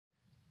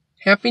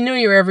Happy New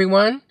Year,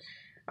 everyone.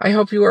 I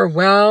hope you are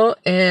well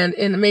and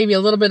in maybe a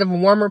little bit of a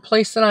warmer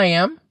place than I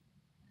am.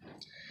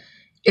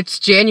 It's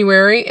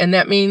January, and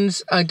that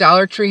means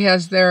Dollar Tree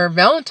has their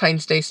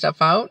Valentine's Day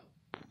stuff out.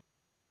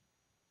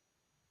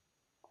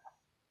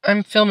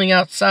 I'm filming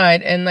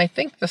outside, and I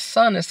think the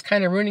sun is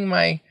kind of ruining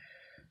my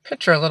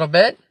picture a little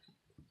bit.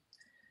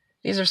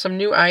 These are some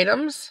new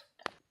items.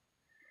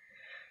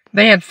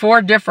 They had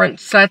 4 different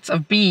sets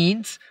of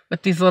beads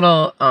with these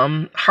little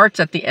hearts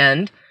at the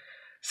end.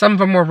 Some of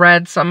them were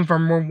red, some of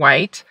them were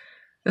white.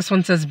 This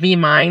one says, "Be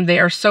Mine." They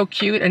are so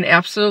cute and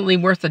absolutely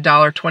worth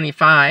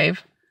 $1.25.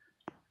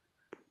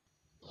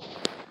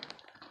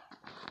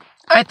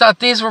 I thought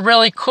these were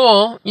really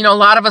cool. You know, a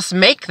lot of us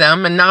make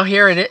them, and now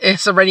here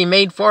it's already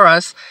made for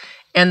us.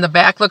 And the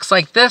back looks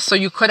like this, so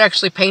you could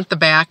actually paint the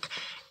back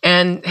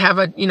and have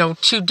a,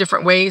 2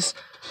 different ways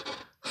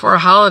for a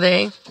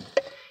holiday.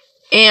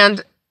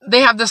 And they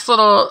have this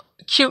little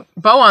cute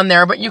bow on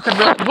there, but you could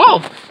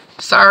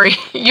really,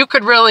 you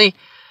could really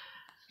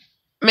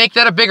make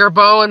that a bigger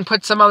bow and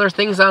put some other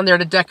things on there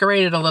to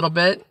decorate it a little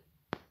bit.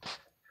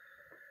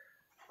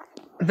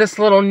 This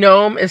little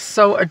gnome is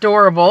so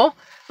adorable.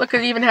 Look,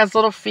 it even has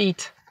little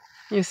feet.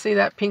 You see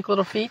that pink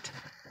little feet?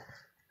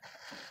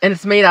 And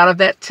it's made out of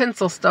that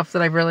tinsel stuff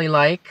that I really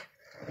like.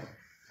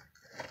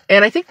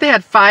 And I think they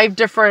had 5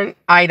 different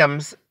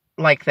items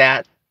like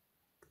that.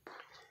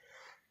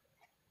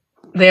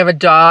 They have a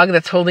dog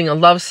that's holding a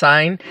love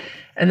sign.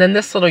 And then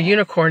this little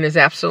unicorn is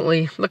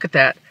absolutely, look at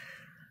that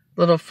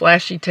little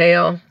flashy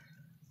tail.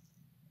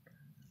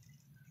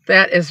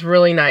 That is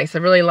really nice. I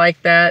really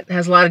like that. It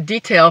has a lot of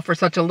detail for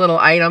such a little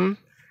item.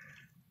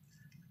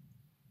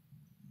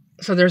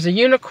 So there's a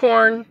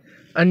unicorn,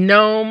 a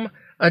gnome,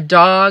 a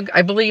dog.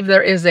 I believe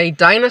there is a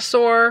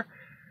dinosaur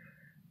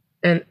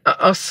and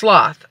a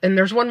sloth. And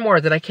there's one more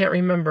that I can't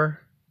remember.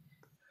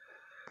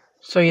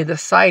 Show you the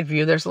side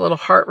view. There's a little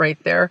heart right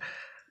there.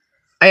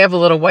 I have a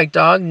little white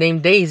dog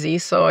named Daisy,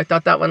 so I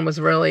thought that one was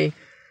really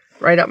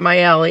right up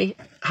my alley.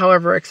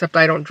 However, except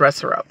I don't dress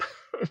her up.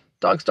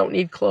 Dogs don't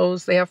need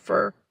clothes. They have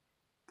fur.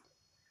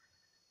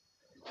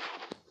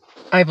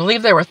 I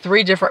believe there were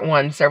 3 different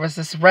ones. There was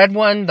this red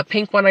one, the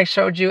pink one I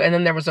showed you, and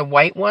then there was a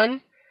white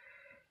one.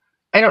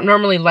 I don't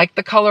normally like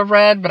the color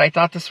red, but I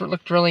thought this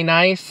looked really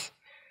nice.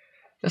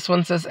 This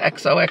one says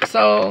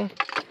XOXO.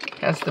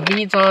 Has the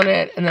beads on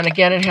it. And then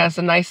again, it has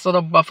a nice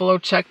little buffalo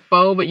check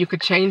bow, but you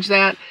could change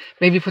that.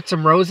 Maybe put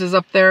some roses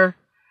up there.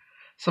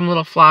 Some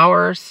little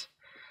flowers.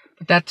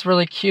 But that's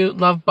really cute.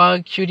 Love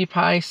bug, cutie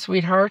pie,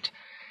 sweetheart.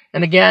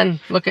 And again,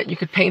 look at, you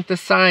could paint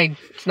this side.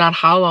 It's not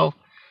hollow.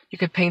 You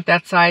could paint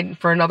that side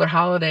for another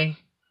holiday.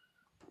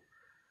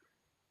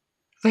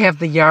 They have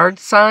the yard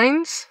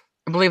signs.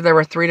 I believe there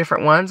were 3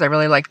 different ones. I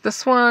really like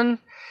this one.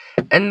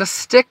 And the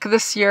stick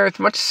this year, it's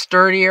much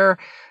sturdier.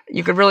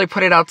 You could really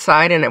put it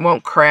outside and it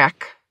won't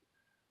crack.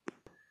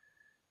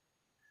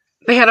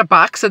 They had a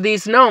box of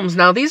these gnomes.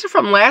 Now, these are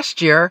from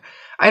last year.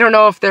 I don't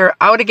know if they're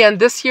out again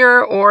this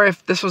year or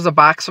if this was a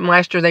box from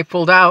last year they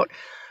pulled out.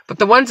 But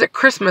the ones at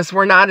Christmas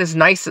were not as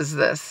nice as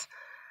this.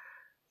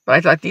 But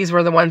I thought these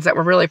were the ones that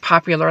were really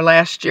popular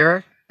last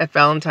year at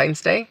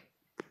Valentine's Day.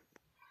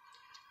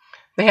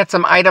 They had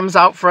some items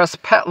out for us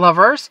pet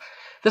lovers.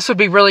 This would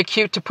be really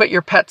cute to put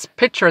your pet's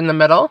picture in the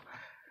middle.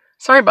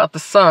 Sorry about the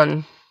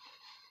sun.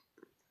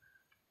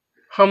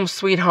 Home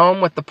Sweet Home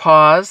with the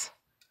paws.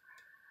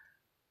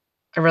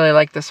 I really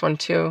like this one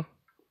too.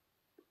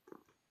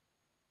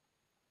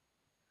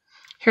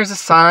 Here's a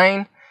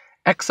sign,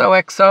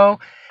 XOXO,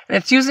 and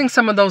it's using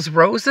some of those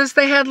roses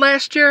they had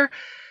last year.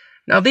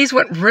 Now, these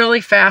went really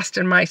fast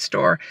in my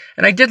store,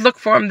 and I did look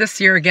for them this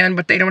year again,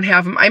 but they don't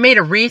have them. I made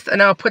a wreath,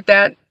 and I'll put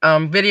that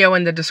video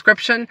in the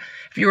description.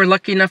 If you were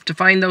lucky enough to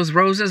find those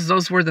roses,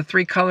 those were the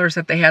 3 colors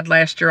that they had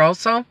last year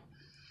also.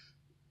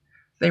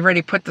 They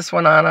already put this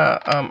one on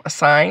a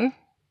sign.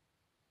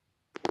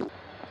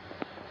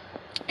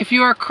 If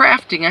you are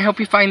crafting, I hope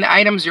you find the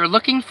items you're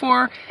looking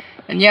for.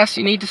 And yes,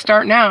 you need to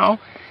start now.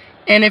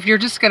 And if you're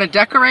just going to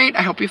decorate,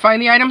 I hope you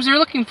find the items you're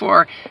looking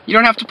for. You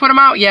don't have to put them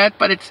out yet,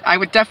 but I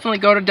would definitely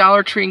go to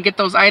Dollar Tree and get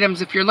those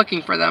items if you're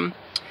looking for them.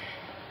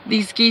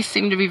 These geese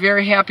seem to be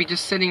very happy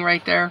just sitting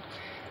right there.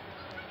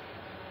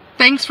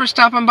 Thanks for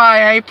stopping by.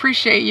 I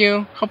appreciate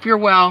you. Hope you're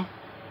well.